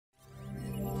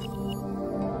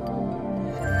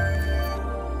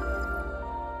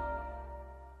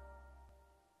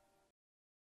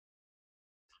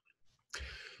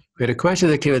We had a question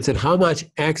that came in and said, how much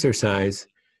exercise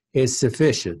is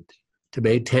sufficient to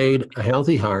maintain a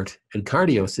healthy heart and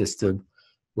cardio system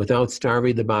without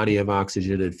starving the body of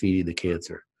oxygen and feeding the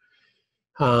cancer?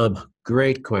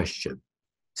 Great question.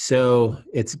 So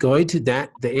it's going to the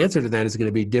answer to that is going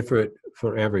to be different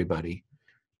for everybody.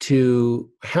 To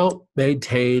help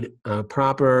maintain a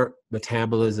proper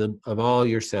metabolism of all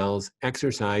your cells,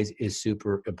 exercise is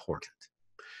super important.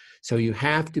 So you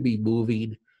have to be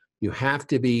moving, you have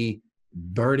to be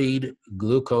burning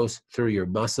glucose through your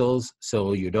muscles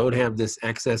so you don't have this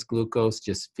excess glucose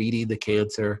just feeding the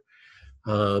cancer.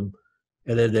 And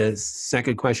then the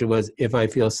second question was, if I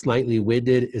feel slightly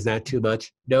winded, is that too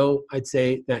much? No, I'd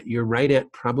say that you're right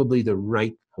at probably the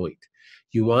right point.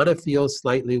 You want to feel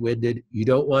slightly winded. You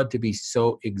don't want to be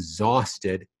so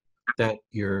exhausted that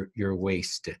you're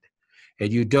wasted.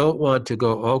 And you don't want to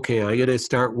go, okay, I'm going to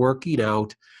start working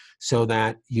out so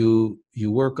that you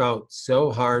work out so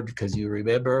hard because you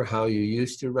remember how you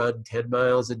used to run 10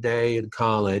 miles a day in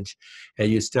college,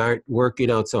 and you start working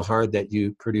out so hard that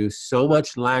you produce so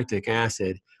much lactic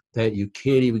acid that you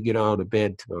can't even get out of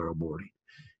bed tomorrow morning.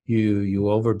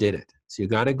 You overdid it. So you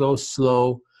got to go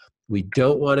slow. We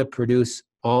don't want to produce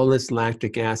all this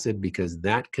lactic acid because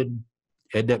that could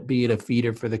end up being a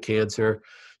feeder for the cancer.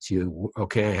 So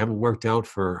okay, I haven't worked out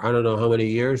for I don't know how many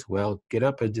years. Well, get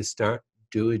up and just start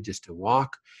doing just a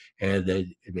walk, and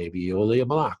then maybe only a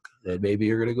block. Then maybe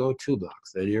you're going to go 2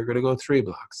 blocks. Then you're going to go 3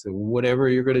 blocks. So whatever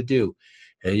you're going to do,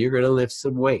 and you're going to lift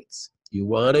some weights. You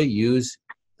want to use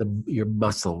your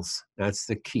muscles. That's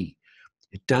the key.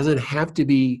 It doesn't have to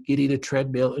be getting a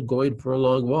treadmill and going for a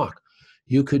long walk.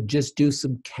 You could just do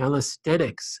some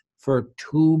calisthenics for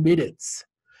 2 minutes.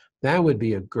 That would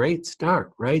be a great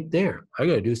start right there. I'm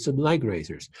going to do some leg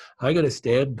raisers. I'm going to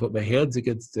stand and put my hands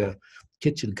against the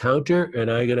kitchen counter,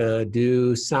 and I'm going to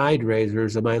do side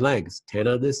raisers of my legs. 10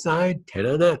 on this side, 10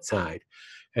 on that side.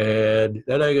 And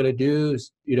then I'm going to do,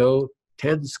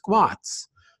 10 squats.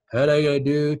 And I'm going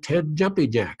to do 10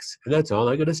 jumping jacks. And that's all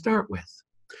I'm going to start with.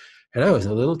 And I was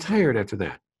a little tired after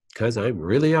that because I'm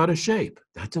really out of shape.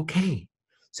 That's okay.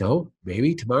 So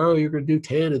maybe tomorrow you're going to do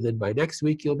 10, and then by next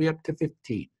week you'll be up to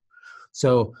 15.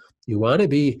 So you want to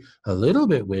be a little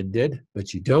bit winded,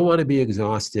 but you don't want to be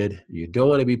exhausted. You don't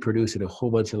want to be producing a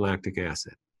whole bunch of lactic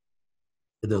acid.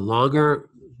 And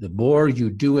the more you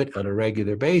do it on a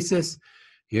regular basis,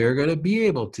 you're going to be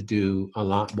able to do a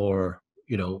lot more,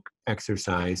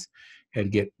 exercise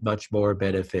and get much more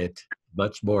benefit,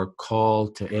 much more call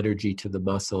to energy to the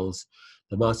muscles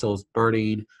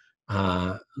burning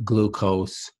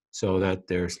glucose so that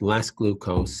there's less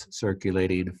glucose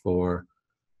circulating for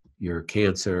your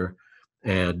cancer,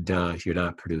 and you're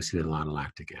not producing a lot of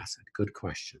lactic acid. Good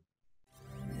question.